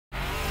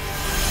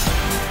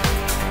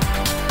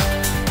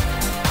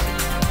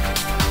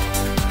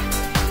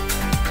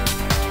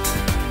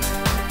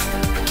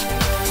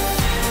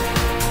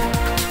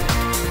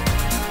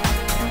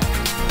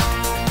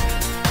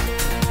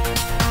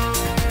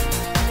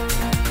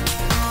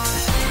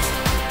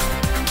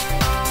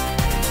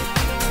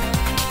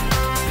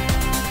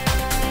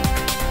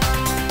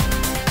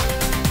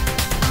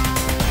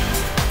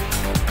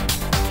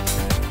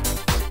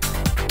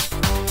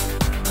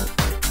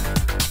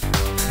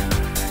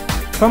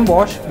From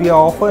Bosch, we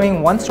are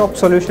offering one-stop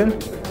solution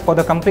for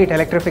the complete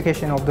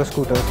electrification of the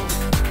scooters.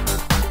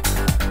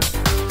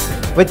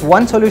 With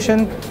one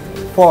solution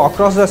for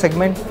across the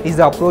segment is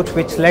the approach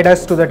which led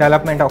us to the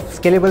development of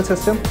scalable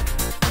system.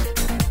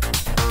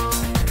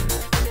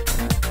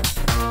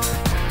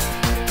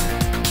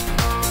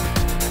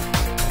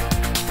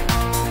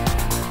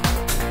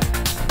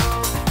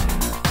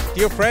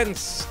 Dear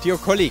friends, dear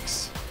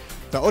colleagues,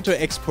 the Auto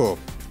Expo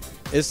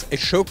is a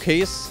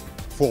showcase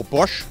for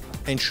Bosch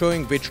and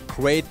showing which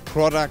great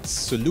products,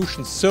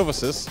 solutions,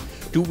 services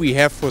do we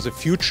have for the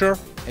future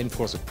and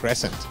for the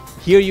present.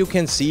 Here you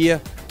can see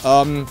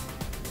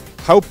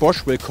how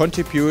Bosch will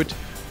contribute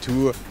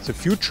to the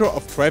future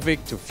of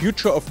traffic, to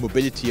future of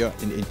mobility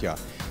in India.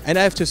 And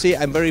I have to say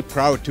I'm very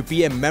proud to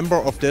be a member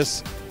of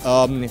this,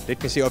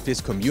 of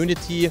this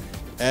community.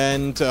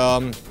 And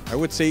I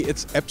would say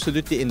it's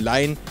absolutely in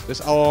line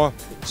with our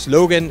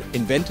slogan,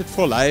 Invented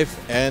for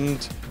Life,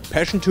 and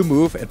passion to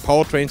move at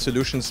powertrain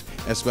solutions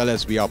as well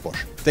as we are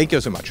Bosch. Thank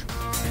you so much.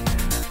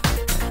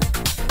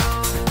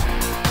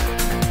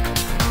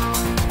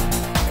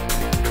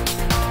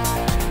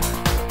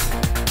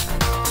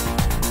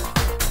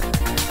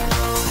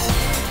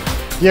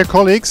 Dear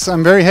colleagues,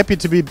 I'm very happy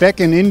to be back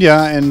in India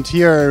and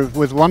here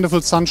with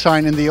wonderful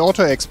sunshine in the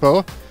Auto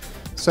Expo.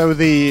 So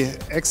the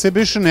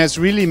exhibition has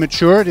really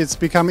matured. It's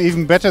become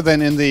even better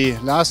than in the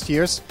last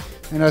years.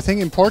 And I think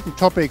important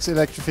topics,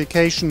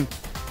 electrification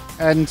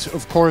and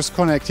of course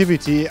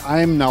connectivity,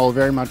 I'm now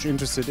very much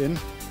interested in.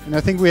 And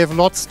I think we have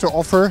lots to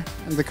offer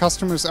and the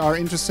customers are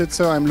interested,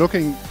 so I'm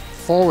looking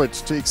forward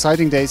to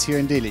exciting days here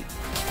in Delhi.